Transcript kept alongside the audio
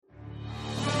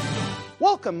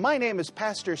Welcome, my name is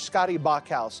Pastor Scotty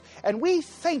Bachhaus, and we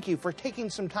thank you for taking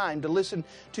some time to listen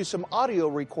to some audio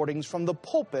recordings from the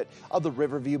pulpit of the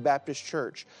Riverview Baptist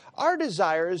Church. Our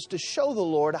desire is to show the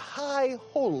Lord high,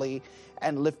 holy,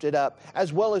 and lifted up,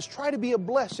 as well as try to be a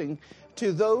blessing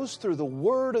to those through the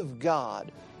Word of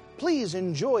God. Please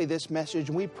enjoy this message,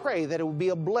 and we pray that it will be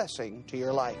a blessing to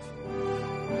your life.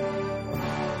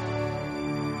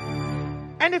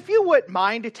 And if you wouldn't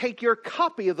mind to take your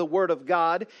copy of the Word of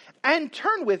God and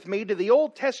turn with me to the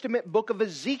Old Testament book of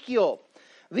Ezekiel.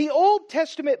 The Old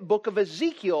Testament book of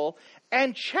Ezekiel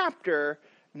and chapter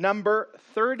number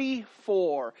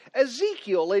 34.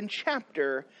 Ezekiel in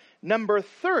chapter number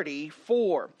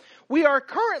 34. We are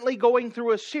currently going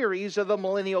through a series of the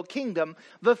Millennial Kingdom,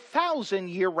 the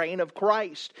 1,000-year reign of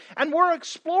Christ. And we're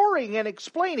exploring and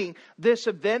explaining this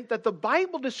event that the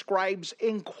Bible describes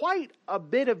in quite a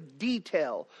bit of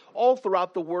detail all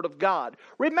throughout the Word of God.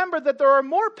 Remember that there are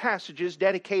more passages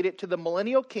dedicated to the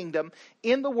Millennial Kingdom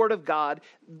in the Word of God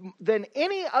than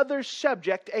any other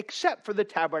subject except for the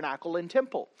tabernacle and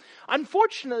temple.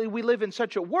 Unfortunately, we live in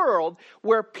such a world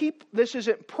where this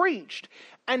isn't preached,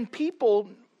 and people,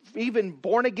 even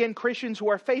born-again Christians who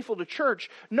are faithful to church,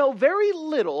 know very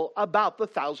little about the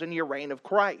 1,000-year reign of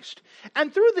Christ.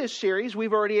 And through this series,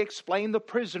 we've already explained the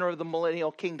prisoner of the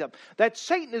millennial kingdom, that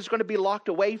Satan is going to be locked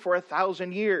away for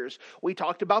 1,000 years. We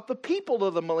talked about the people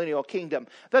of the millennial kingdom,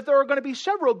 that there are going to be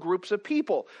several groups of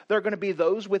people. There are going to be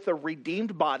those with the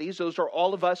redeemed bodies. Those are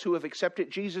all of us who have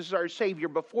accepted Jesus as our Savior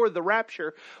before the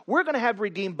rapture. We're going to have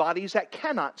redeemed bodies that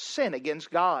cannot sin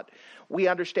against God. We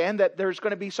understand that there's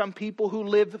going to be some people who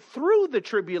live through the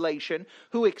tribulation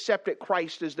who accepted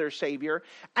Christ as their Savior.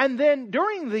 And then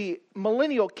during the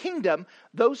millennial kingdom,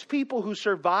 those people who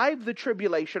survive the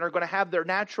tribulation are going to have their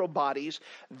natural bodies.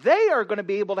 They are going to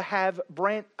be able to have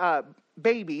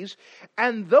babies,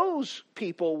 and those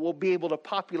people will be able to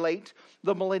populate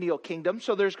the millennial kingdom.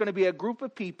 So there's going to be a group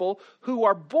of people who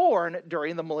are born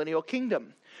during the millennial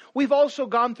kingdom. We've also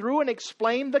gone through and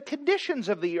explained the conditions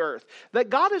of the earth, that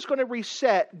God is going to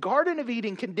reset Garden of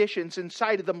Eden conditions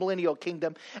inside of the millennial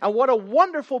kingdom, and what a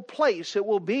wonderful place it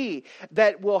will be,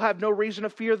 that will have no reason to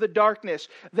fear the darkness,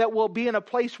 that will be in a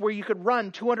place where you could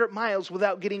run 200 miles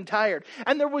without getting tired.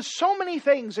 And there was so many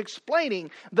things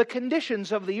explaining the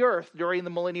conditions of the earth during the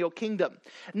millennial kingdom.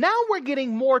 Now we're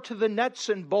getting more to the nuts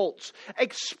and bolts,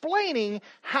 explaining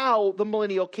how the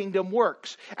millennial kingdom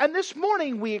works. And this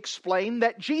morning we explained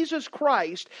that Jesus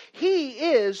Christ, He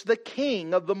is the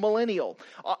King of the millennial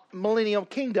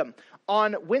kingdom.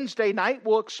 On Wednesday night,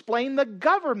 we'll explain the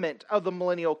government of the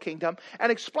millennial kingdom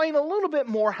and explain a little bit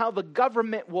more how the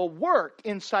government will work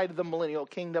inside of the millennial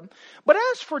kingdom. But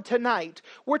as for tonight,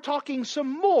 we're talking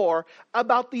some more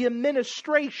about the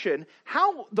administration,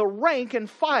 how the rank and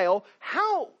file,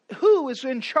 who is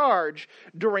in charge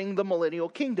during the millennial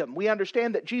kingdom. We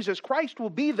understand that Jesus Christ will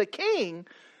be the king.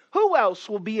 Who else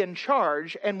will be in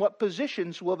charge, and what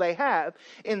positions will they have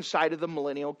inside of the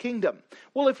millennial kingdom?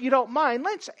 Well, if you don't mind,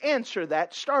 let's answer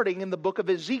that starting in the book of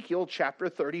Ezekiel chapter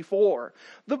 34.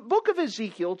 The book of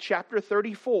Ezekiel chapter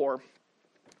 34.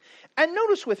 And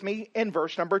notice with me in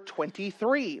verse number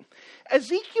 23.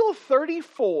 Ezekiel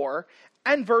 34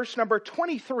 and verse number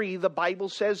 23, the Bible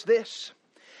says this: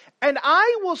 "And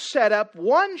I will set up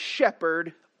one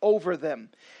shepherd over them,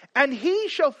 and he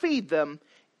shall feed them,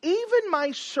 even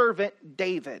my servant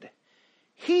David.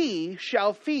 He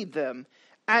shall feed them,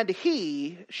 and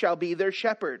he shall be their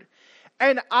shepherd.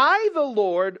 And I, the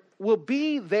Lord, will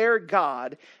be their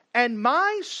God, and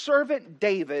my servant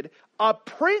David, a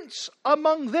prince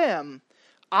among them.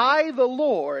 I, the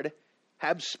Lord,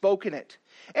 have spoken it."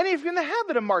 And if you're in the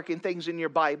habit of marking things in your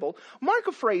Bible, mark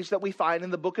a phrase that we find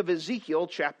in the book of Ezekiel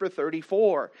chapter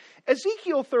 34.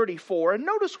 Ezekiel 34, and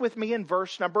notice with me in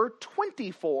verse number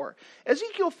 24.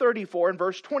 Ezekiel 34 and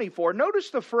verse 24, notice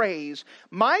the phrase,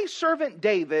 "My servant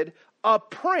David, a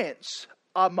prince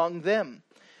among them."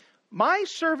 My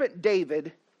servant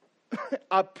David,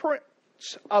 a prince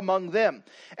among them.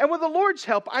 And with the Lord's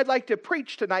help, I'd like to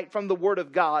preach tonight from the Word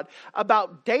of God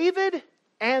about David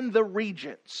and the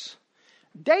regents.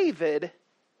 David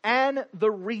and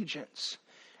the regents.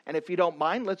 And if you don't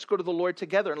mind, let's go to the Lord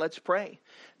together and let's pray.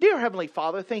 Dear Heavenly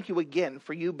Father, thank you again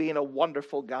for you being a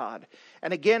wonderful God.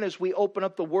 And again, as we open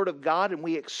up the Word of God and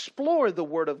we explore the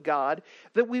Word of God,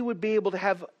 that we would be able to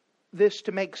have this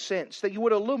to make sense, that you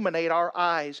would illuminate our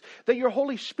eyes, that your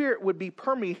Holy Spirit would be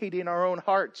permeating our own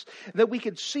hearts, that we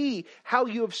could see how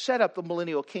you have set up the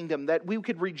millennial kingdom, that we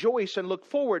could rejoice and look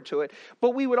forward to it.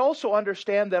 But we would also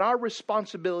understand that our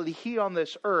responsibility here on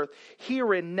this earth,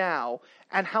 here and now,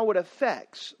 and how it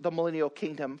affects the millennial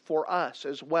kingdom for us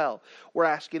as well. We're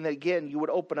asking that, again, you would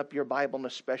open up your Bible in a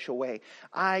special way.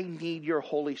 I need your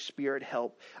Holy Spirit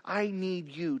help. I need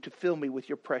you to fill me with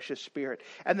your precious Spirit,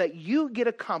 and that you get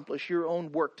accomplish your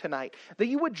own work tonight, that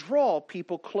you would draw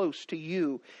people close to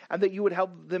you, and that you would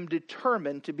help them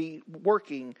determine to be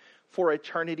working for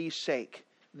eternity's sake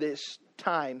this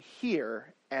time,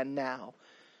 here and now.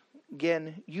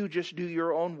 Again, you just do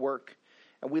your own work,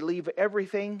 and we leave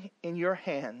everything in your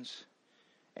hands.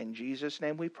 In Jesus'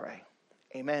 name we pray.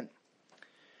 Amen.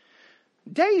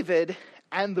 David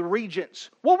and the regents.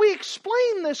 Well, we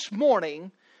explained this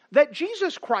morning that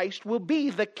Jesus Christ will be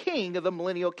the king of the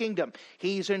millennial kingdom.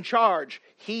 He's in charge.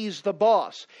 He's the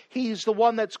boss. He's the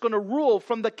one that's going to rule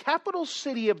from the capital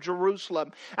city of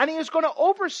Jerusalem. And he is going to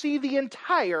oversee the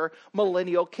entire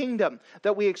millennial kingdom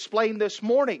that we explained this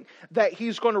morning. That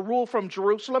he's going to rule from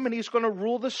Jerusalem, and he's going to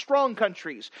rule the strong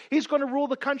countries. He's going to rule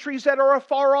the countries that are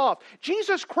afar off.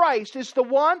 Jesus Christ is the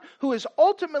one who is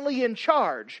ultimately in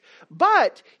charge.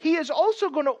 But he is also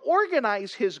going to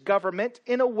organize his government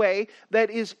in a way that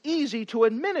is easy to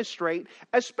administrate,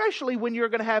 especially when you're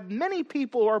going to have many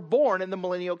people who are born in the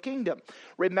millennial kingdom.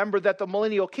 Remember that the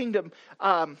millennial kingdom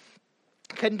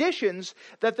conditions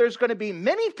that there's going to be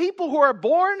many people who are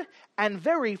born and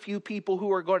very few people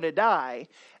who are going to die.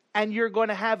 And you're going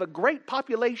to have a great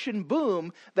population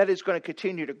boom that is going to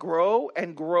continue to grow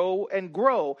and grow and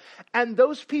grow. And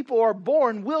those people who are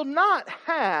born will not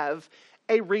have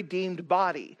a redeemed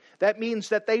body. That means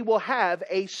that they will have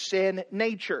a sin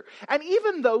nature. And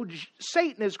even though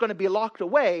Satan is going to be locked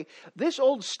away, this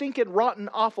old stinking, rotten,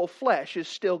 awful flesh is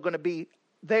still going to be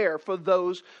there for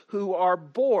those who are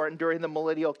born during the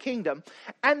millennial kingdom.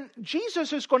 And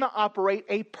Jesus is going to operate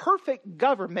a perfect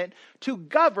government to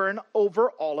govern over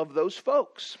all of those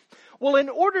folks. Well, in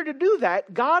order to do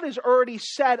that, God has already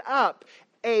set up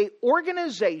an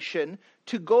organization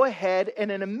to go ahead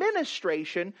and an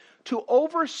administration to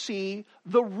oversee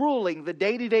the ruling, the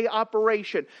day-to-day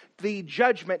operation, the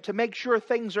judgment, to make sure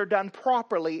things are done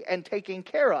properly and taken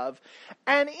care of.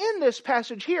 And in this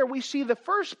passage here, we see the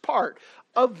first part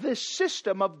of this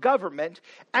system of government,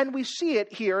 and we see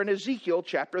it here in Ezekiel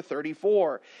chapter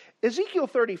 34. Ezekiel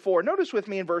 34, notice with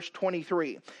me in verse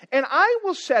 23. And I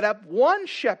will set up one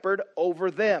shepherd over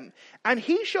them, and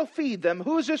he shall feed them.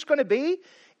 Who is this going to be?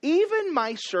 Even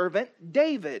my servant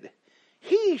David.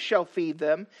 He shall feed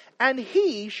them, and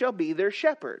he shall be their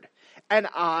shepherd. And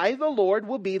I, the Lord,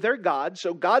 will be their God.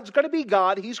 So God's going to be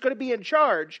God. He's going to be in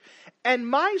charge. And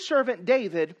my servant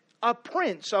David, a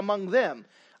prince among them.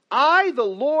 I, the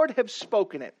Lord, have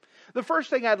spoken it. The first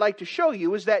thing I'd like to show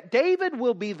you is that David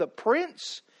will be the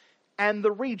prince and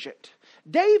the regent.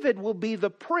 David will be the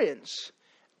prince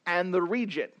and the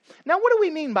regent. Now, what do we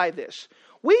mean by this?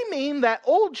 We mean that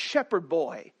old shepherd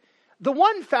boy, the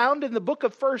one found in the book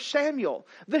of 1 Samuel,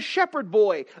 the shepherd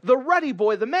boy, the ruddy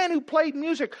boy, the man who played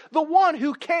music, the one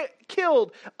who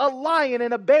killed a lion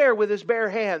and a bear with his bare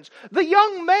hands, the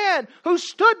young man who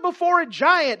stood before a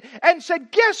giant and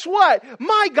said, guess what?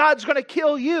 My God's going to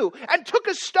kill you, and took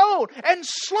a stone and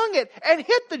slung it and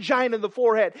hit the giant in the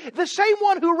forehead. The same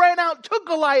one who ran out, took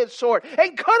Goliath's sword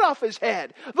and cut off his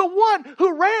head. The one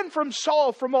who ran from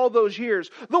Saul from all those years.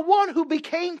 The one who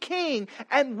became king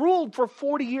and ruled for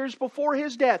 40 years before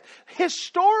his death.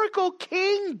 Historical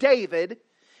King David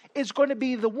is going to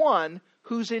be the one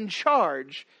who's in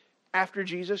charge after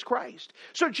Jesus Christ.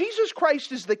 So Jesus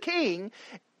Christ is the king.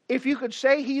 If you could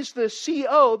say he's the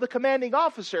CO, the commanding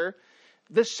officer,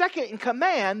 the second in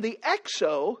command, the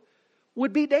XO,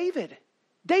 would be David.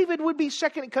 David would be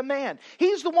second in command.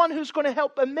 He's the one who's going to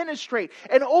help administrate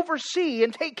and oversee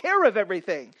and take care of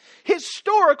everything.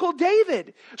 Historical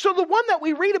David. So the one that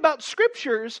we read about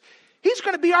scriptures, he's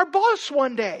going to be our boss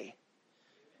one day.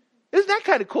 Isn't that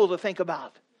kind of cool to think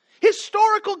about?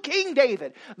 Historical King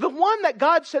David, the one that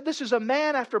God said, this is a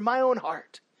man after my own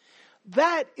heart.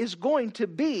 That is going to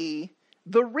be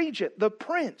the regent, the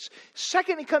prince,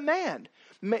 second in command.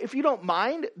 If you don't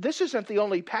mind, this isn't the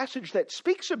only passage that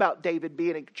speaks about David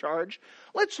being in charge.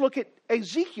 Let's look at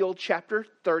Ezekiel chapter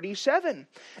 37.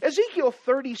 Ezekiel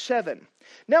 37.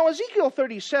 Now, Ezekiel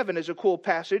 37 is a cool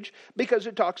passage because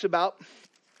it talks about,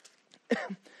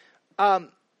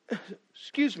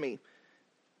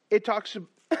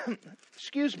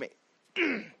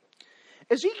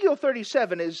 Ezekiel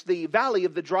 37 is the valley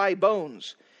of the dry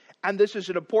bones. And this is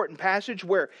an important passage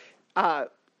where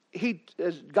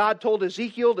God told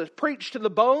Ezekiel to preach to the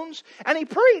bones. And he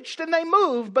preached and they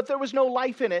moved, but there was no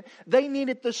life in it. They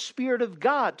needed the Spirit of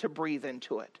God to breathe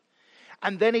into it.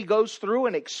 And then he goes through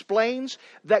and explains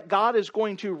that God is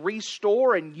going to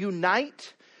restore and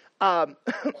unite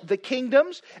the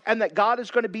kingdoms, and that God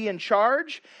is going to be in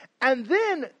charge. And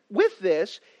then with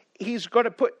this,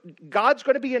 God's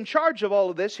going to be in charge of all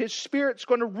of this. His Spirit's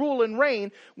going to rule and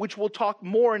reign, which we'll talk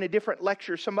more in a different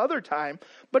lecture some other time.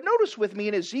 But notice with me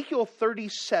in Ezekiel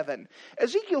 37.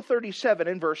 Ezekiel 37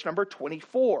 in verse number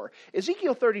 24.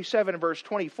 Ezekiel 37 in verse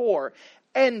 24.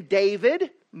 And David,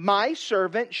 my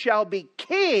servant, shall be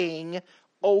king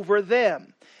over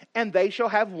them. And they shall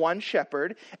have one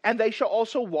shepherd, and they shall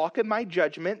also walk in my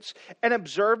judgments, and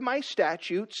observe my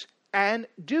statutes, and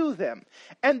do them.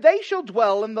 And they shall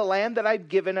dwell in the land that I've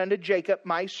given unto Jacob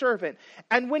my servant,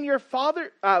 and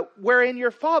wherein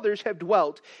your fathers have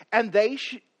dwelt, and they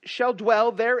shall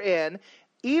dwell therein,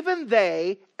 even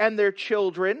they and their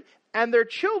children, and their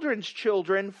children's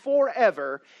children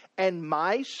forever. And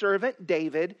my servant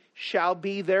David shall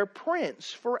be their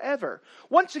prince forever.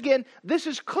 Once again, this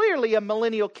is clearly a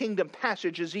millennial kingdom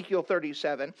passage, Ezekiel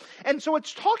 37. And so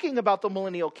it's talking about the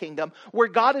millennial kingdom where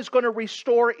God is going to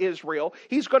restore Israel.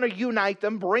 He's going to unite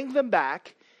them, bring them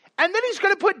back. And then he's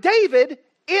going to put David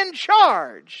in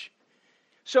charge.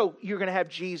 So you're going to have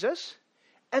Jesus,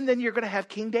 and then you're going to have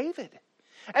King David.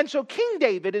 And so King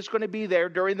David is going to be there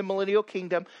during the millennial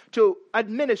kingdom to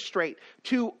administrate,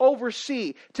 to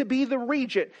oversee, to be the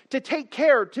regent, to take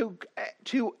care,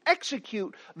 to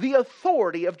execute the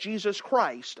authority of Jesus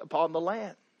Christ upon the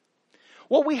land.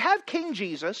 Well, we have King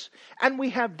Jesus and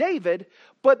we have David,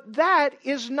 but that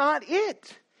is not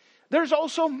it. There's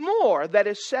also more that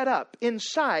is set up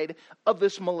inside of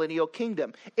this millennial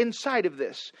kingdom, inside of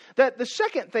this. That the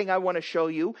second thing I want to show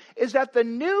you is that the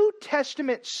New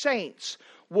Testament saints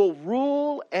will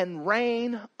rule and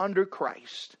reign under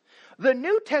Christ. The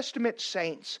New Testament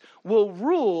saints will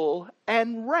rule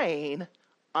and reign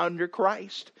under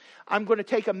Christ. I'm going to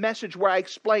take a message where I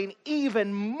explain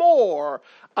even more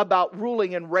about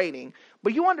ruling and reigning.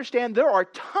 But you understand there are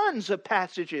tons of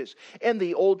passages in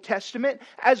the Old Testament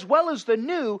as well as the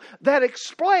New that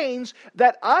explains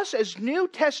that us as New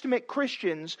Testament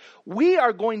Christians, we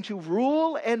are going to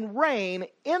rule and reign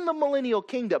in the millennial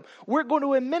kingdom. We're going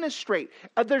to administrate.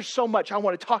 There's so much I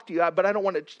want to talk to you about, but I don't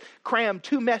want to cram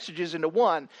two messages into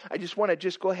one. I just want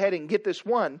to go ahead and get this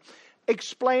one.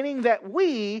 Explaining that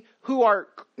we, who are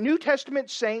New Testament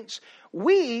saints,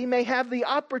 we may have the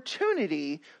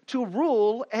opportunity to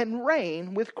rule and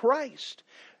reign with Christ.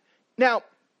 Now,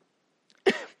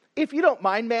 if you don't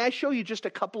mind, may I show you just a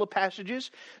couple of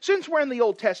passages? Since we're in the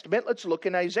Old Testament, let's look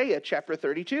in Isaiah chapter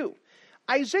 32.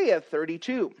 Isaiah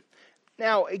 32.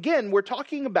 Now, again, we're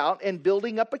talking about and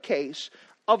building up a case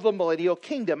of the millennial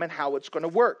kingdom and how it's going to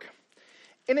work.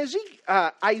 In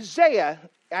Isaiah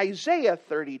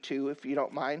 32, if you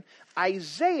don't mind.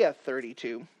 Isaiah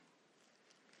 32.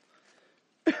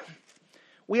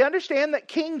 We understand that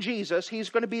King Jesus, he's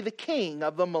going to be the king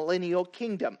of the millennial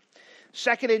kingdom.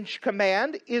 Second in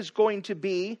command is going to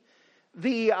be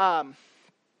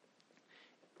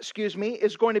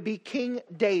King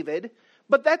David.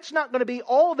 But that's not going to be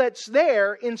all that's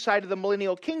there inside of the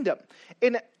millennial kingdom.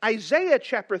 In Isaiah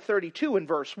chapter 32 and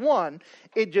verse 1,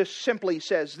 it just simply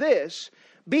says this: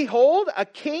 Behold, a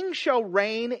king shall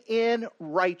reign in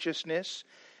righteousness,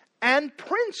 and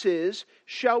princes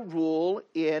shall rule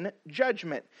in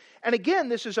judgment. And again,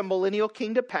 this is a millennial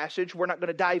kingdom passage. We're not going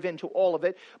to dive into all of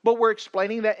it, but we're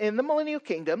explaining that in the millennial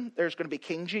kingdom, there's going to be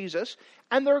King Jesus,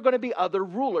 and there are going to be other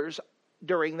rulers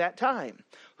during that time.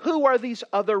 Who are these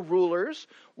other rulers?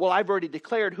 Well, I've already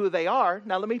declared who they are.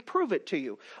 Now let me prove it to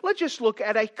you. Let's just look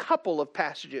at a couple of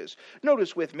passages.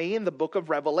 Notice with me in the book of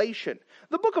Revelation.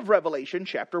 The book of Revelation,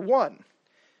 chapter 1.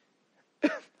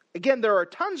 Again, there are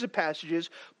tons of passages,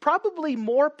 probably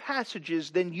more passages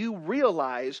than you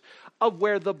realize, of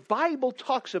where the Bible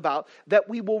talks about that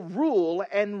we will rule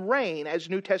and reign as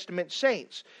New Testament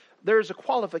saints. There's a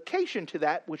qualification to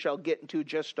that, which I'll get into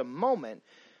just a moment.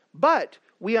 But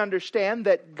we understand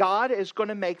that God is going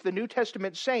to make the New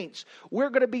Testament saints, we're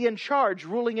going to be in charge,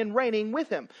 ruling and reigning with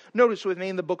Him. Notice with me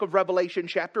in the book of Revelation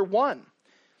chapter 1.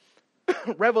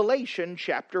 Revelation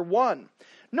chapter 1.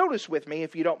 Notice with me,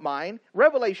 if you don't mind,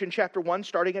 Revelation chapter 1,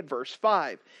 starting at verse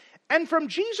 5. And from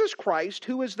Jesus Christ,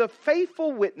 who is the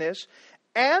faithful witness,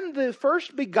 and the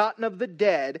first begotten of the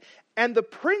dead, and the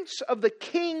prince of the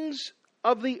kings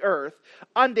of the earth,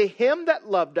 unto Him that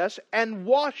loved us and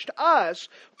washed us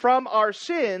from our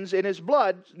sins in His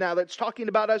blood. Now that's talking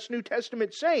about us New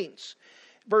Testament saints.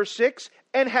 Verse 6,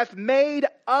 and hath made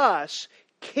us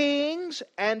kings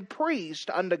and priests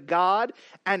unto God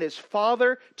and His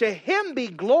Father. To Him be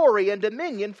glory and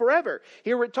dominion forever.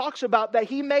 Here it talks about that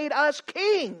He made us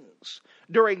kings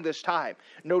during this time.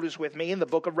 Notice with me in the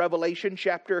book of Revelation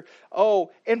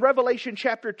in Revelation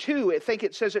chapter 2, I think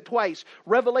it says it twice.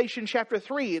 Revelation chapter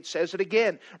 3, it says it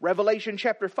again. Revelation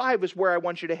chapter 5 is where I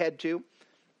want you to head to.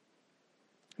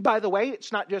 By the way,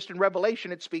 it's not just in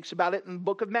Revelation. It speaks about it in the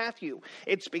book of Matthew.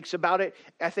 It speaks about it,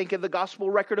 I think, in the gospel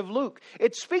record of Luke.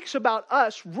 It speaks about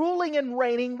us ruling and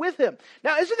reigning with Him.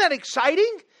 Now, isn't that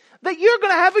exciting? That you're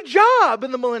going to have a job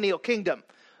in the millennial kingdom.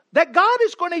 That God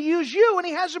is going to use you and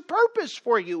He has a purpose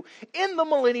for you in the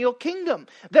millennial kingdom.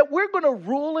 That we're going to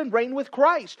rule and reign with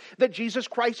Christ. That Jesus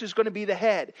Christ is going to be the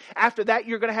head. After that,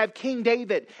 you're going to have King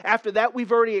David. After that,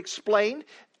 we've already explained.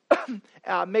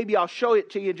 Maybe I'll show it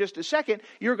to you in just a second.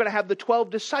 You're going to have the 12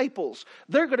 disciples.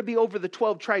 They're going to be over the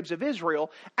 12 tribes of Israel.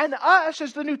 And us,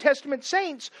 as the New Testament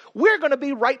saints, we're going to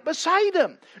be right beside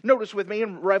them. Notice with me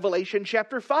in Revelation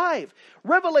chapter 5.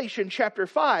 Revelation chapter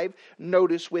 5,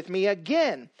 notice with me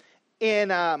again in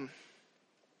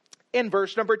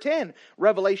verse number 10.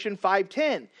 Revelation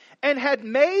 5:10. And had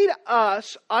made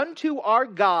us unto our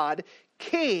God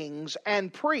kings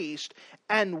and priests,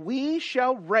 and we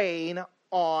shall reign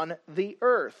on the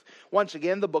earth. Once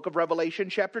again, the book of Revelation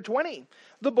chapter 20.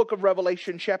 The book of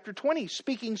Revelation chapter 20,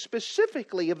 speaking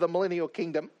specifically of the millennial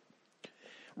kingdom.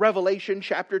 Revelation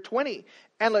chapter 20.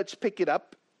 And let's pick it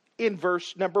up in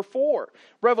verse number 4.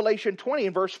 Revelation 20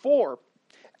 in verse 4.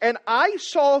 And I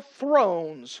saw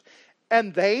thrones,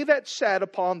 and they that sat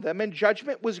upon them, and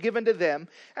judgment was given to them.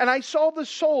 And I saw the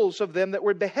souls of them that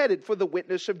were beheaded for the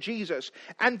witness of Jesus,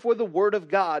 and for the word of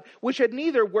God, which had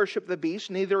neither worshipped the beast,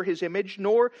 neither his image,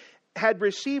 nor had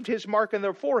received his mark in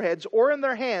their foreheads or in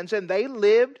their hands. And they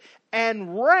lived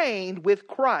and reigned with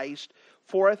Christ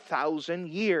for 1,000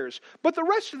 years. But the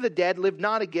rest of the dead lived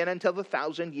not again until the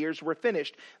 1,000 years were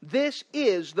finished. This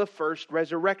is the first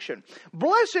resurrection.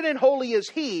 Blessed and holy is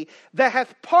he that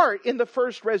hath part in the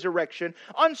first resurrection.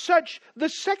 On such the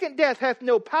second death hath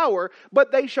no power,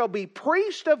 but they shall be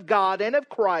priests of God and of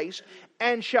Christ,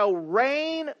 and shall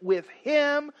reign with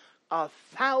him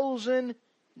 1,000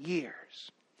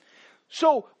 years.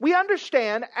 So we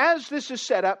understand, as this is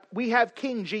set up, we have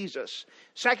King Jesus.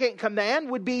 Second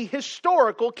command would be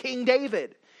historical King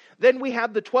David. Then we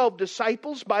have the 12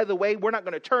 disciples. By the way, we're not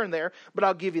going to turn there, but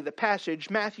I'll give you the passage.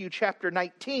 Matthew chapter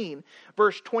 19,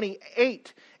 verse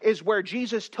 28 is where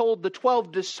Jesus told the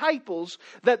 12 disciples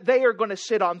that they are going to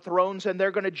sit on thrones and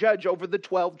they're going to judge over the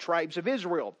 12 tribes of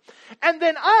Israel. And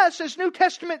then us, as New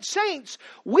Testament saints,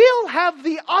 we'll have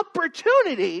the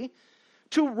opportunity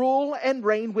to rule and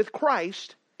reign with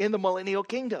Christ in the millennial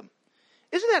kingdom.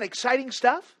 Isn't that exciting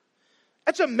stuff?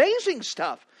 That's amazing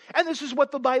stuff. And this is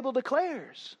what the Bible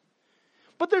declares.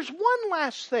 But there's one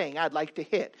last thing I'd like to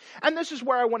hit. And this is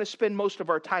where I want to spend most of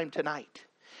our time tonight.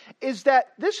 Is that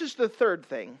this is the third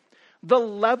thing. The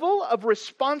level of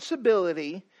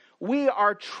responsibility we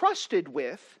are trusted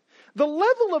with. The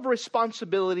level of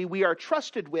responsibility we are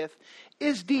trusted with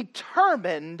is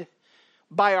determined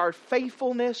by our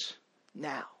faithfulness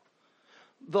now.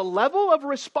 The level of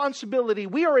responsibility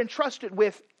we are entrusted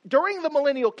with during the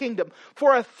millennial kingdom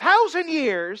for 1,000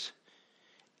 years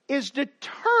is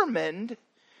determined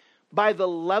by the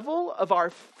level of our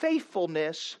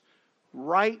faithfulness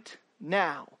right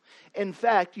now. In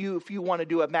fact, if you want to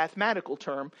do a mathematical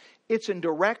term, it's in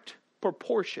direct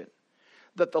proportion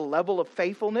that the level of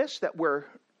faithfulness that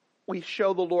we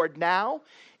show the Lord now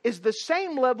is the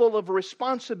same level of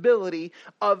responsibility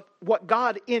of what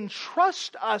God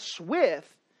entrusts us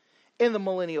with in the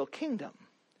millennial kingdom.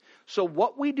 So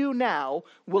what we do now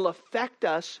will affect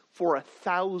us for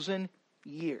 1,000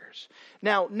 years.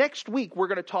 Now, next week, we're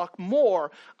going to talk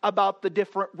more about the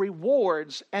different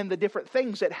rewards and the different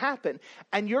things that happen.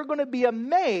 And you're going to be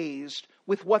amazed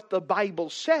with what the Bible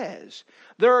says.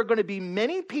 There are going to be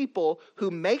many people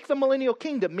who make the millennial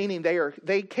kingdom, meaning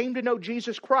they came to know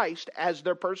Jesus Christ as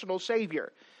their personal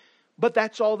Savior. But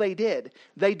that's all they did.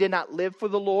 They did not live for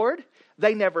the Lord.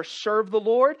 They never served the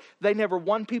Lord. They never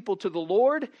won people to the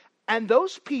Lord. And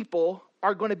those people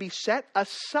are going to be set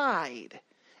aside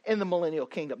in the millennial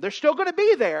kingdom. They're still going to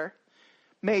be there.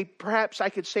 Perhaps I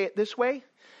could say it this way,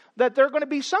 that there are going to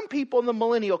be some people in the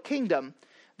millennial kingdom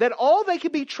that all they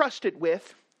can be trusted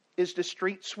with is to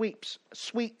sweep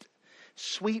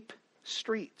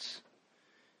streets.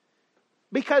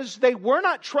 Because they were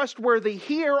not trustworthy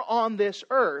here on this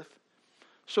earth,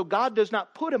 so God does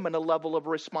not put them in a level of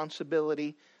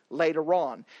responsibility later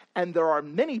on. And there are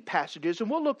many passages, and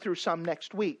we'll look through some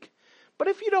next week. But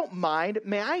if you don't mind,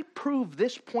 may I prove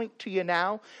this point to you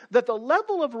now, that the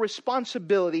level of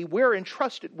responsibility we're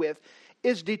entrusted with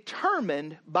is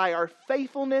determined by our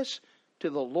faithfulness to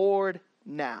the Lord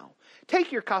now.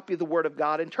 Take your copy of the Word of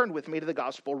God and turn with me to the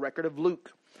Gospel record of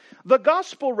Luke. The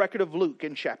Gospel record of Luke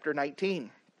in chapter 19.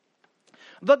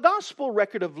 The Gospel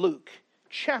record of Luke,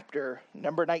 chapter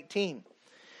number 19.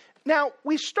 Now,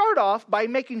 we start off by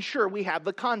making sure we have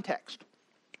the context.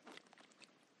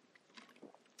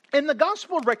 In the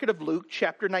Gospel record of Luke,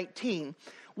 chapter 19,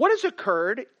 what has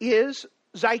occurred is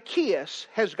Zacchaeus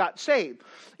has got saved.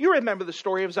 You remember the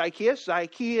story of Zacchaeus.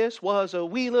 Zacchaeus was a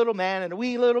wee little man, and a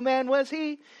wee little man was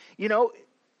he. You know,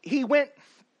 he went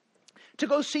to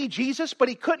go see Jesus, but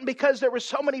he couldn't because there were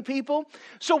so many people.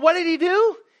 So what did he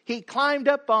do? He climbed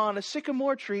up on a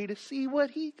sycamore tree to see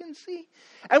what he can see.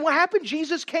 And what happened?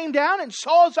 Jesus came down and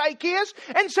saw Zacchaeus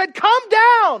and said, "Come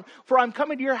down, for I'm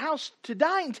coming to your house to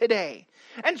dine today."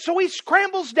 And so he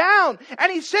scrambles down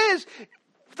and he says,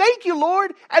 "Thank you,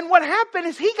 Lord." And what happened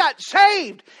is he got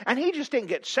saved. And he just didn't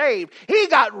get saved. He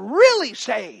got really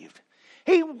saved.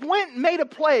 He went and made a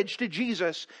pledge to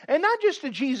Jesus, and not just to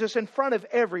Jesus, in front of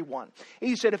everyone.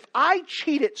 He said, if I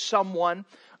cheated someone,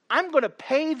 I'm going to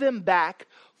pay them back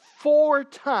 4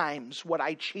 times what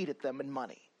I cheated them in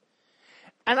money.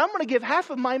 And I'm going to give half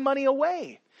of my money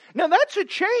away. Now that's a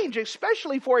change,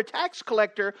 especially for a tax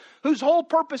collector whose whole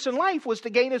purpose in life was to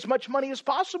gain as much money as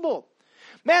possible.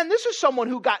 Man, this is someone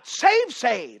who got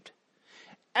saved.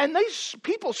 And these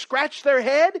people scratched their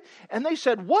head and they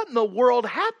said, what in the world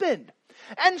happened?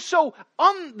 And so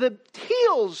on the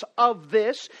heels of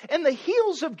this, and the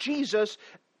heels of Jesus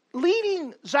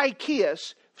leading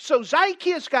Zacchaeus, so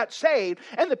Zacchaeus got saved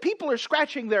and the people are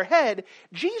scratching their head,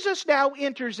 Jesus now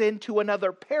enters into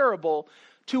another parable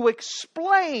to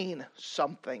explain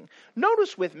something.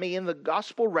 Notice with me in the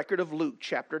Gospel record of Luke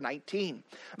chapter 19.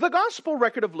 The Gospel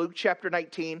record of Luke chapter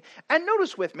 19, and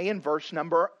notice with me in verse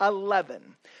number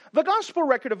 11. The Gospel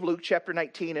record of Luke chapter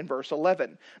 19 and verse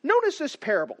 11. Notice this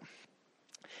parable.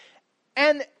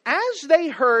 And as they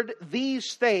heard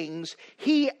these things,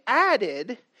 he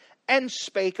added and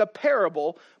spake a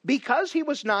parable, because he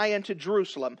was nigh unto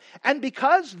Jerusalem, and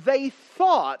because they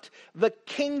thought the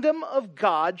kingdom of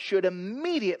God should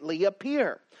immediately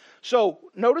appear. So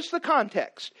notice the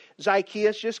context.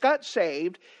 Zacchaeus just got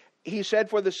saved. He said,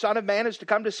 for the Son of Man is to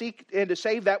come to seek and to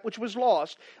save that which was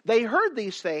lost. They heard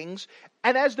these things,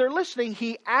 and as they're listening,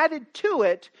 he added to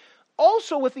it,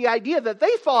 also with the idea that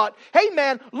they thought, hey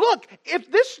man, look, if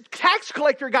this tax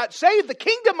collector got saved, the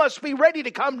kingdom must be ready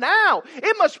to come now.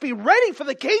 It must be ready for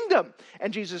the kingdom.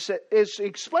 And Jesus is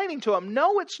explaining to them,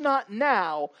 no, it's not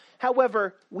now.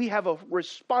 However, we have a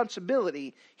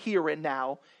responsibility here and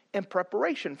now in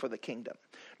preparation for the kingdom.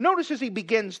 Notice as he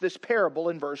begins this parable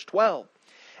in verse 12.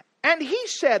 And he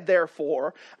said,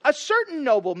 therefore, a certain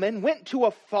nobleman went to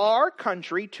a far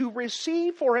country to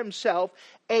receive for himself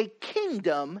a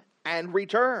kingdom and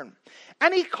return.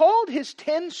 And he called his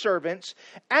 10 servants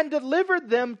and delivered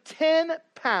them 10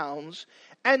 pounds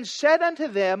and said unto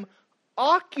them,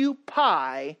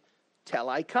 occupy till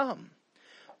I come.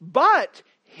 But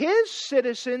his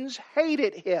citizens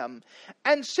hated him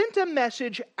and sent a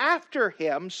message after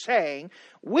him saying,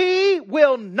 we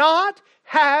will not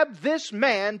have this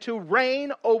man to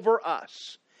reign over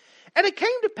us. And it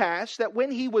came to pass that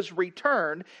when he was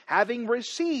returned, having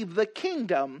received the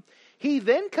kingdom, he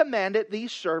then commanded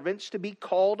these servants to be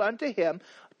called unto him,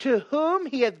 to whom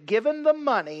he had given the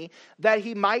money, that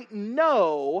he might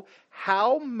know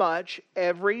how much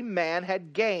every man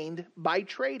had gained by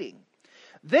trading.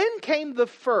 Then came the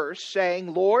first,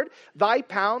 saying, Lord, thy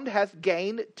pound hath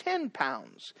gained 10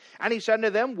 pounds. And he said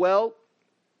unto them, well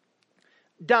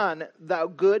done, thou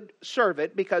good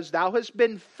servant, because thou hast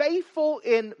been faithful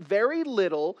in very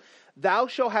little, thou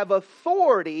shalt have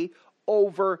authority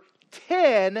over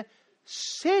 10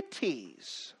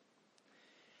 cities.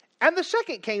 And the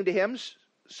second came to him,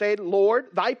 said, Lord,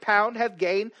 thy pound hath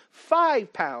gained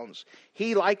 5 pounds.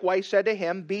 He likewise said to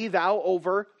him, be thou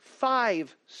over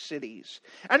 5 cities.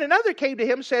 And another came to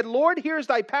him, said, Lord, here is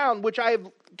thy pound, which I have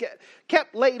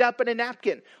kept laid up in a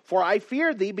napkin. For I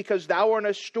fear thee, because thou art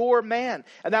a store man,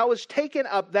 and thou hast taken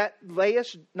up that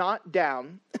layest not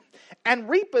down, and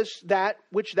reapest that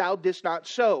which thou didst not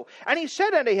sow. And he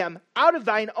said unto him, out of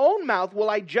thine own mouth will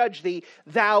I judge thee,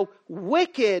 thou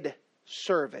wicked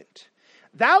servant.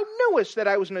 Thou knewest that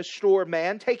I was a store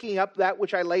man, taking up that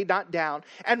which I laid not down,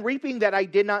 and reaping that I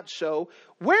did not sow.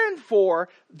 Wherefore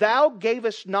thou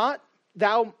gavest not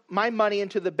thou my money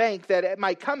into the bank, that at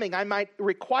my coming I might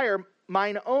require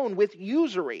mine own with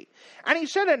usury. And he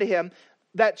said unto him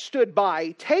that stood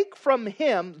by, take from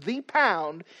him the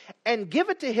pound, and give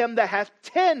it to him that hath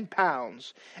 10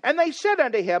 pounds. And they said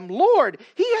unto him, Lord,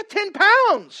 he hath 10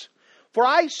 pounds. For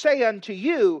I say unto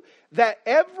you, that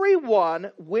every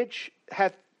one which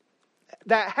hath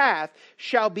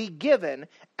shall be given,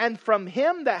 and from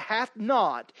him that hath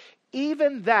not,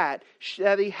 even that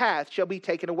he hath shall be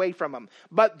taken away from him.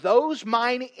 But those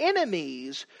mine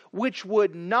enemies, which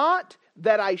would not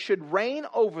that I should reign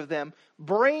over them,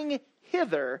 bring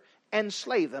hither and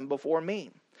slay them before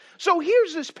me. So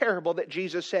here's this parable that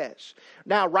Jesus says.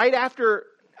 Now, right after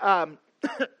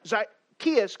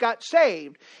Zacchaeus got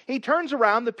saved, he turns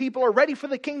around, the people are ready for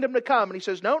the kingdom to come, and he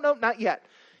says, no, not yet.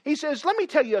 He says, let me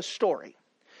tell you a story.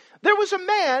 There was a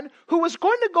man who was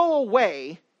going to go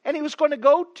away, and he was going to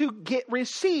go to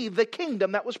receive the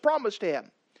kingdom that was promised to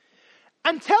him.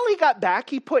 Until he got back,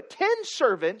 he put 10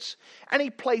 servants, and he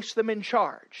placed them in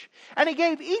charge. And he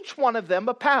gave each one of them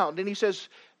 £1. And he says,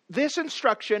 this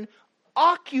instruction,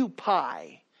 occupy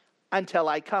until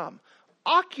I come.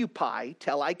 Occupy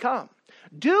till I come.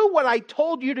 Do what I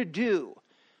told you to do.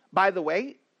 By the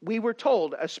way, we were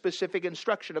told a specific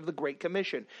instruction of the Great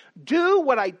Commission. Do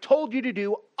what I told you to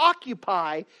do.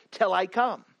 Occupy till I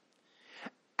come.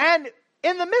 And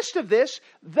in the midst of this,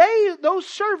 those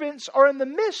servants are in the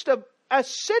midst of a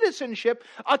citizenship,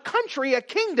 a country, a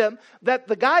kingdom that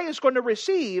the guy is going to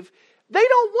receive. They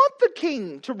don't want the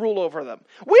king to rule over them.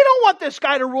 We don't want this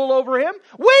guy to rule over him.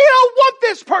 We don't want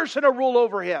this person to rule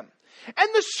over him. And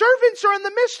the servants are in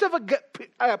the midst of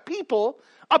a people,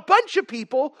 a bunch of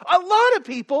people, a lot of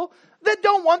people that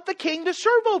don't want the king to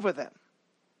serve over them.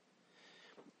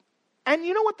 And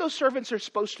you know what those servants are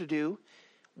supposed to do?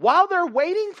 While they're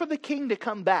waiting for the king to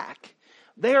come back,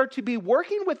 they are to be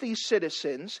working with these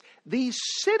citizens. These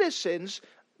citizens,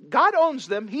 God owns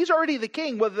them. He's already the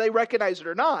king, whether they recognize it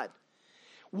or not.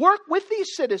 Work with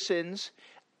these citizens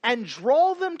and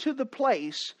draw them to the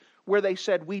place where they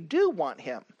said, we do want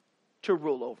him to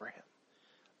rule over him.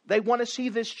 They want to see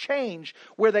this change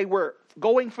where they were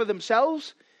going for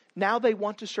themselves. Now they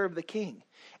want to serve the king.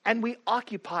 And we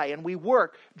occupy and we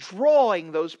work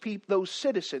drawing those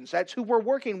citizens. That's who we're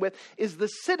working with, is the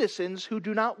citizens who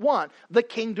do not want the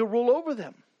king to rule over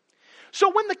them.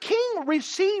 So when the king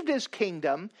received his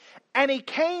kingdom and he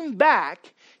came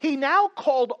back, he now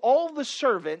called all the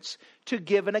servants to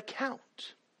give an account.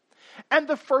 And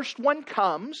the first one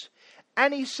comes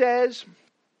and he says,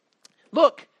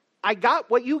 look, I got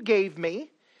what you gave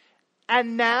me,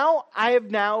 and now I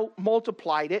have now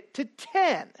multiplied it to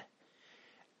 10.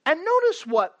 And notice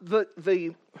what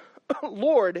the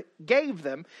Lord gave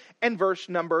them in verse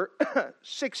number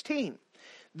 16.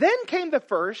 Then came the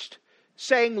first,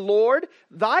 saying, Lord,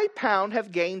 thy pound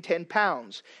hath gained 10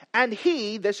 pounds. And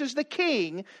he, this is the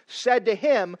king, said to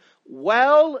him,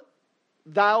 well,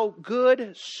 thou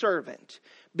good servant,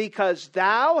 because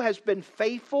thou hast been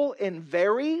faithful in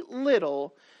very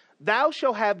little, thou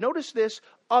shalt have, notice this,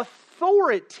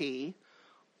 authority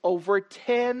over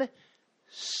 10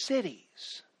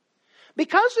 cities.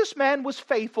 Because this man was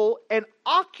faithful and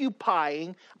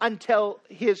occupying until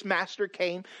his master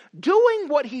came, doing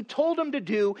what he told him to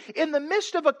do in the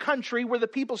midst of a country where the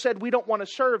people said, we don't want to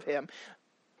serve him.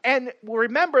 And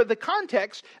remember the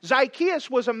context, Zacchaeus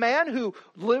was a man who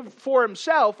lived for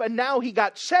himself, and now he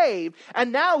got saved,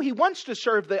 and now he wants to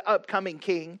serve the upcoming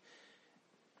king.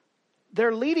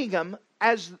 They're leading him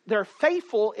as they're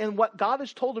faithful in what God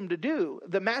has told them to do.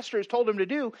 The master has told them to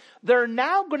do. They're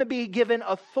now going to be given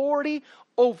authority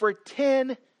over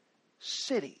 10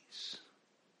 cities.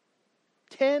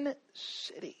 10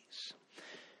 cities.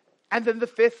 And then the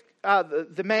fifth,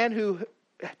 the man who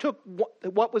took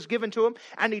what was given to him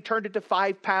and he turned it to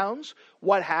 5 pounds.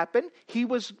 What happened? He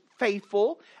was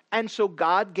faithful, and so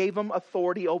God gave him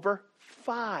authority over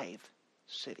 5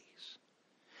 cities.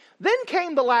 Then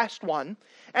came the last one,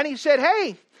 and he said,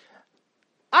 hey,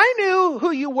 I knew who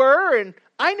you were, and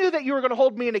I knew that you were going to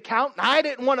hold me an account, and I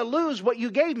didn't want to lose what you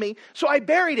gave me, so I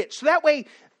buried it, so that way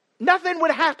nothing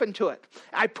would happen to it.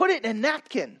 I put it in a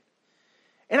napkin.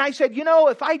 And I said, you know,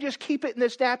 if I just keep it in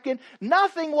this napkin,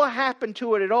 nothing will happen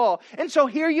to it at all. And so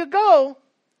here you go.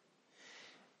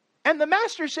 And the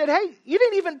master said, hey, you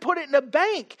didn't even put it in a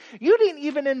bank. You didn't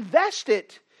even invest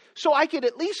it so I could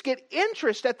at least get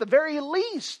interest at the very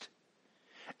least.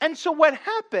 And so what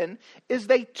happened is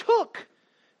they took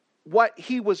what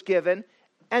he was given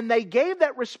and they gave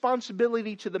that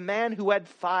responsibility to the man who had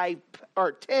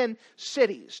 10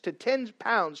 cities, to 10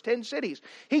 pounds, 10 cities.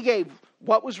 He gave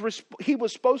what he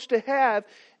was supposed to have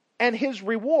and his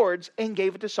rewards and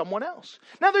gave it to someone else.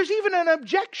 Now there's even an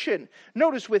objection.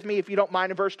 Notice with me, if you don't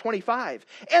mind, in verse 25.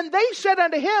 And they said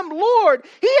unto him, Lord,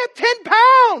 he had 10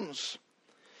 pounds.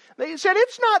 They said,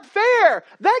 it's not fair.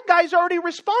 That guy's already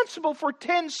responsible for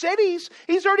 10 cities.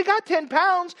 He's already got 10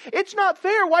 pounds. It's not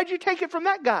fair. Why'd you take it from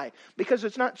that guy? Because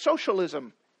it's not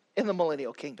socialism in the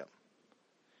millennial kingdom.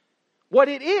 What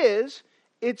it is,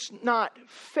 it's not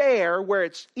fair where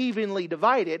it's evenly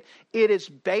divided. It is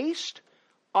based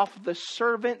off of the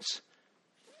servant's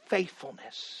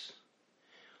faithfulness.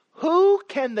 Who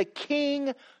can the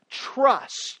king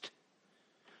trust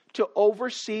to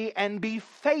oversee and be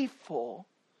faithful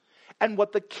and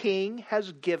what the king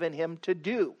has given him to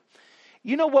do?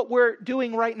 You know what we're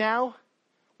doing right now?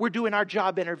 We're doing our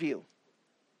job interview.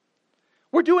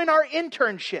 We're doing our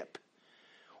internship.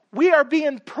 We are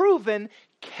being proven,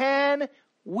 can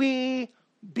we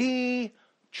be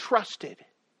trusted?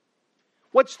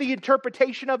 What's the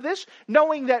interpretation of this?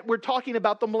 Knowing that we're talking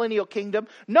about the millennial kingdom,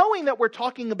 knowing that we're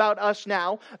talking about us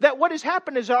now, that what has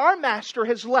happened is our master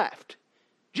has left.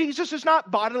 Jesus is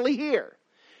not bodily here.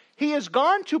 He has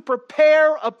gone to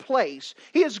prepare a place.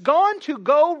 He has gone to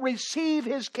go receive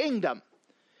his kingdom.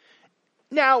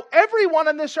 Now, everyone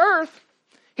on this earth,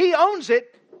 he owns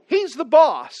it. He's the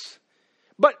boss.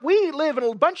 But we live in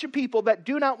a bunch of people that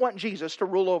do not want Jesus to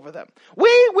rule over them.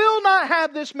 We will not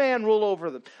have this man rule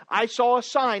over them. I saw a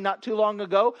sign not too long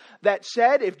ago that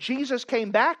said, if Jesus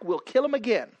came back, we'll kill him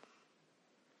again.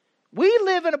 We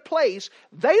live in a place,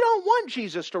 they don't want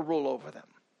Jesus to rule over them.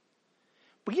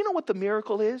 But you know what the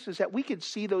miracle is? Is that we could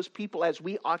see those people as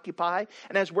we occupy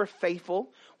and as we're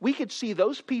faithful. We could see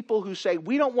those people who say,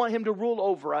 we don't want him to rule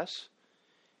over us,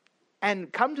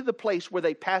 and come to the place where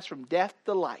they pass from death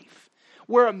to life.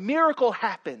 Where a miracle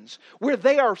happens, where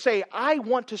they are saying, I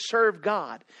want to serve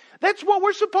God. That's what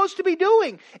we're supposed to be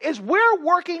doing, is we're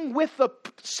working with the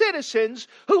citizens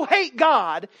who hate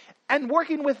God and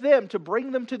working with them to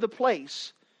bring them to the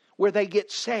place where they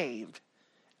get saved.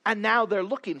 And now they're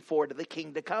looking forward to the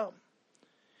king to come.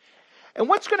 And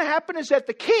what's going to happen is that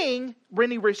the king, when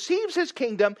he receives his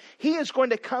kingdom, he is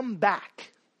going to come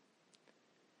back.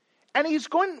 And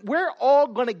we're all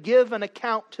going to give an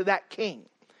account to that king.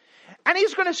 And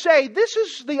he's going to say, this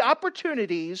is the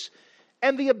opportunities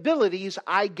and the abilities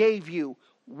I gave you.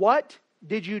 What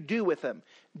did you do with them?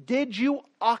 Did you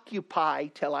occupy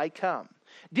till I come?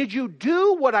 Did you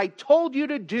do what I told you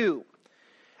to do?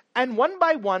 And one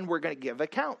by one, we're going to give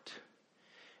account.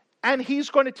 And he's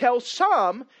going to tell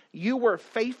some, you were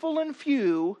faithful and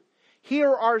few.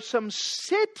 Here are some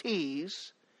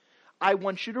cities I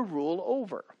want you to rule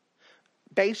over.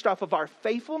 Based off of our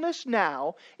faithfulness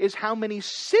now is how many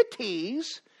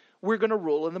cities we're going to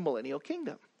rule in the millennial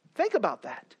kingdom. Think about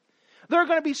that. There are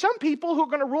going to be some people who are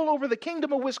going to rule over the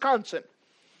kingdom of Wisconsin.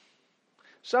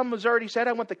 Some has already said,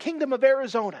 I want the kingdom of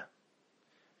Arizona.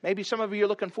 Maybe some of you are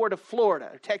looking forward to Florida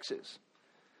or Texas.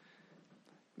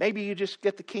 Maybe you just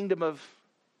get the kingdom of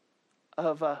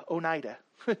Oneida.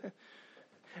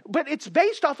 But it's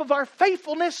based off of our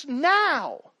faithfulness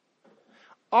now.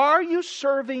 Are you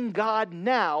serving God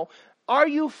now? Are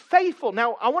you faithful?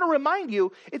 Now, I want to remind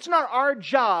you, it's not our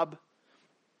job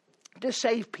to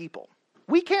save people.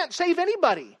 We can't save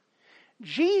anybody.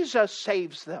 Jesus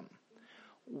saves them.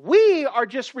 We are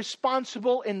just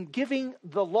responsible in giving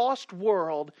the lost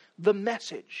world the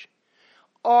message.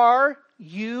 Are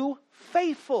you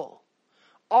faithful?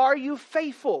 Are you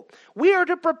faithful? We are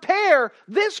to prepare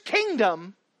this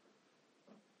kingdom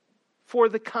for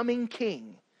the coming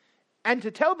king. And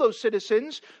to tell those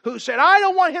citizens who said, I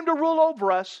don't want him to rule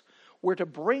over us, we're to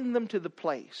bring them to the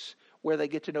place where they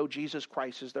get to know Jesus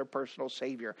Christ as their personal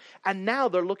Savior. And now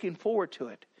they're looking forward to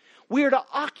it. We are to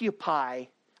occupy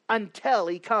until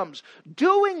he comes,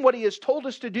 doing what he has told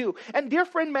us to do. And dear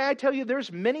friend, may I tell you,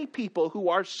 there's many people who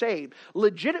are saved,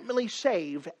 legitimately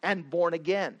saved and born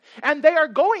again. And they are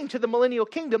going to the millennial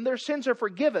kingdom. Their sins are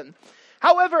forgiven.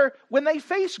 However, when they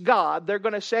face God, they're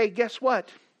going to say, guess what?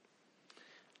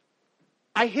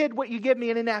 I hid what you give me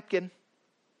in a napkin.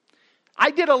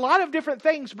 I did a lot of different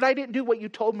things, but I didn't do what you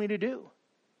told me to do.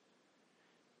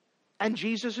 And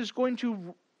Jesus is going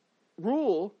to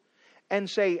rule and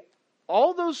say,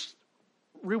 all those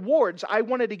rewards I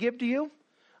wanted to give to you,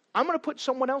 I'm going to put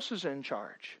someone else's in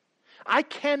charge. I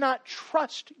cannot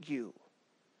trust you.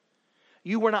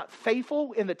 You were not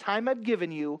faithful in the time I've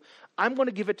given you. I'm going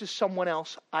to give it to someone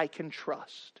else I can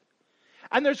trust.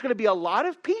 And there's going to be a lot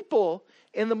of people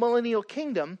in the millennial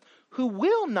kingdom who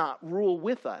will not rule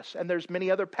with us. And there's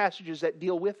many other passages that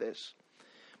deal with this.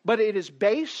 But it is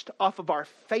based off of our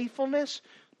faithfulness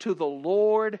to the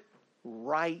Lord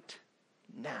right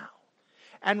now.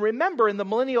 And remember, in the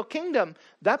millennial kingdom,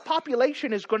 that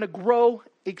population is going to grow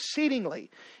exceedingly.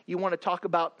 You want to talk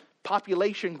about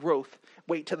population growth,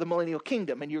 wait till the millennial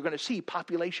kingdom and you're going to see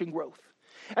population growth.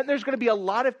 And there's going to be a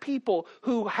lot of people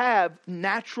who have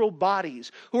natural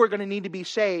bodies who are going to need to be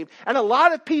saved. And a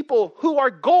lot of people who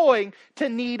are going to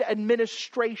need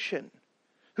administration,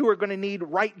 who are going to need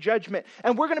right judgment.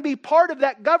 And we're going to be part of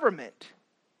that government.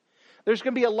 There's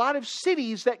going to be a lot of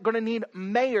cities that are going to need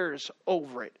mayors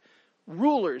over it,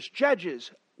 rulers,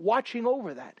 judges. watching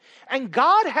over that. And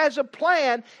God has a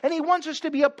plan, and He wants us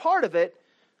to be a part of it,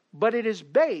 but it is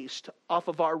based off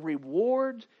of our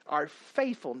reward, our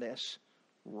faithfulness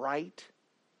right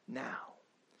now.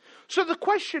 So the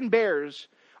question bears,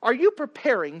 are you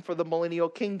preparing for the millennial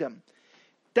kingdom?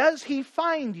 Does He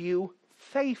find you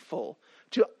faithful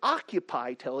to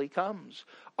occupy till He comes?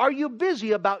 Are you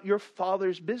busy about your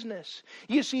Father's business?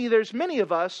 You see, there's many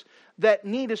of us that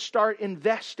need to start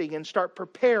investing and start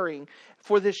preparing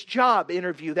for this job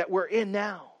interview that we're in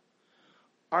now.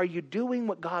 Are you doing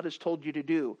what God has told you to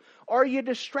do? Are you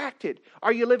distracted?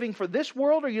 Are you living for this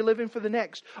world or are you living for the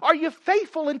next? Are you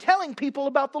faithful in telling people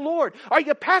about the Lord? Are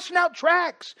you passing out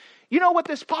tracts? You know what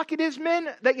this pocket is, men,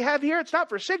 that you have here? It's not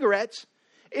for cigarettes.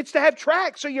 It's to have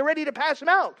tracts so you're ready to pass them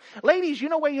out. Ladies, you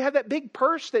know where you have that big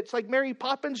purse that's like Mary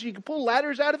Poppins? You can pull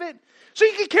ladders out of it? So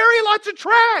you can carry lots of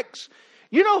tracts.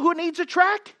 You know who needs a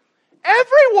tract?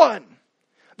 Everyone.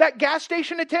 That gas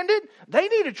station attendant, they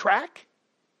need a tract.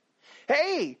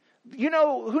 Hey, you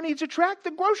know who needs a tract?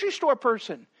 The grocery store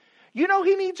person. You know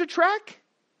he needs a tract?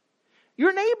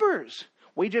 Your neighbors.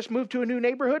 We just moved to a new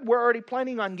neighborhood. We're already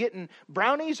planning on getting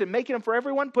brownies and making them for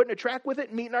everyone, putting a tract with it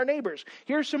and meeting our neighbors.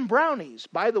 Here's some brownies.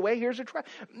 By the way, here's a tract.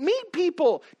 Meet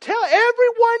people. Tell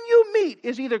everyone you meet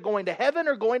is either going to heaven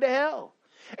or going to hell.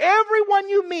 Everyone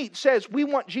you meet says, we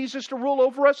want Jesus to rule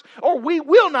over us, or we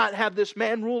will not have this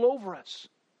man rule over us.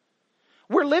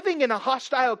 We're living in a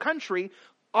hostile country.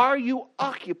 Are you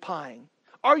occupying?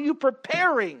 Are you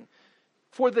preparing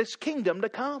for this kingdom to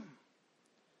come?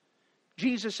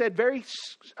 Jesus said very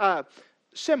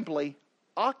simply,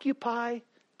 occupy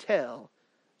till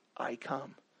I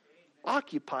come.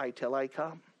 Occupy till I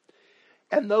come.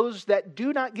 And those that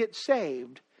do not get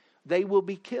saved, they will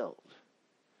be killed.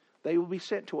 They will be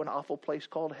sent to an awful place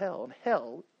called hell. And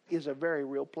hell is a very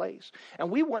real place. And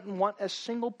we wouldn't want a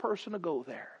single person to go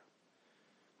there.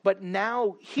 But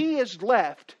now He is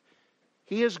left.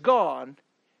 He is gone.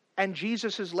 And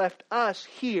Jesus has left us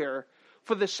here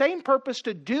for the same purpose,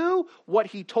 to do what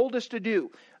He told us to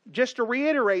do. Just to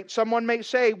reiterate, someone may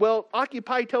say, well,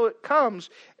 occupy till it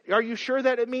comes. Are you sure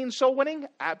that it means soul winning?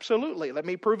 Absolutely. Let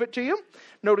me prove it to you.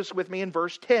 Notice with me in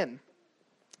verse 10.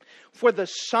 For the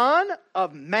Son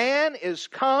of Man is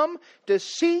come to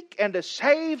seek and to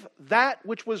save that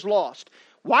which was lost.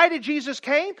 Why did Jesus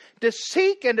came? To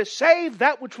seek and to save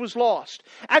that which was lost.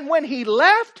 And when He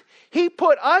left, He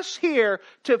put us here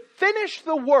to finish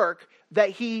the work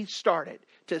that He started,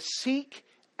 to seek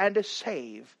and to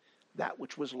save that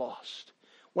which was lost.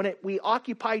 When we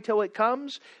occupy till it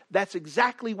comes, that's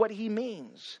exactly what He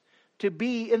means. To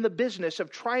be in the business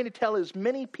of trying to tell as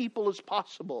many people as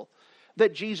possible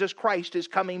that Jesus Christ is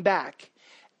coming back,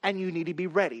 and you need to be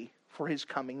ready for His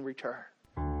coming return.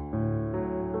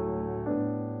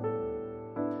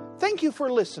 Thank you for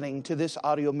listening to this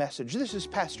audio message. This is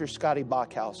Pastor Scotty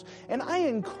Bachhaus, and I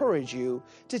encourage you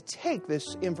to take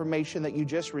this information that you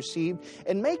just received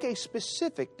and make a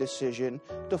specific decision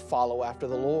to follow after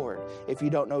the Lord. If you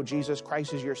don't know Jesus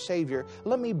Christ as your Savior,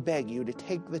 let me beg you to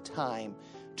take the time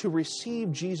to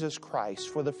receive Jesus Christ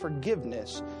for the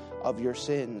forgiveness of your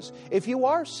sins. If you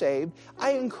are saved,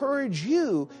 I encourage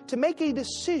you to make a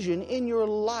decision in your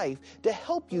life to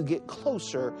help you get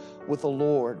closer with the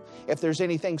Lord. If there's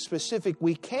anything specific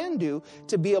we can do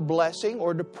to be a blessing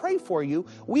or to pray for you,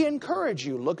 we encourage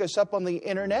you. Look us up on the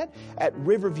internet at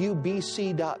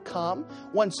riverviewbc.com.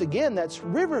 Once again, that's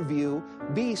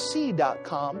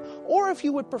riverviewbc.com. Or if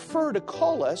you would prefer to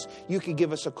call us, you can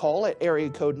give us a call at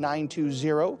area code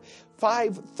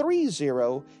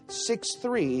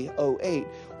 920-530-6308.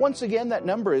 Once again, that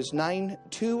number is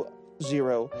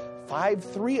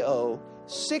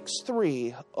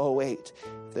 920-530-6308.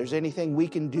 If there's anything we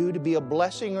can do to be a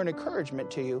blessing or an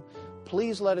encouragement to you,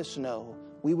 please let us know.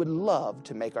 We would love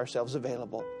to make ourselves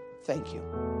available. Thank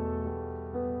you.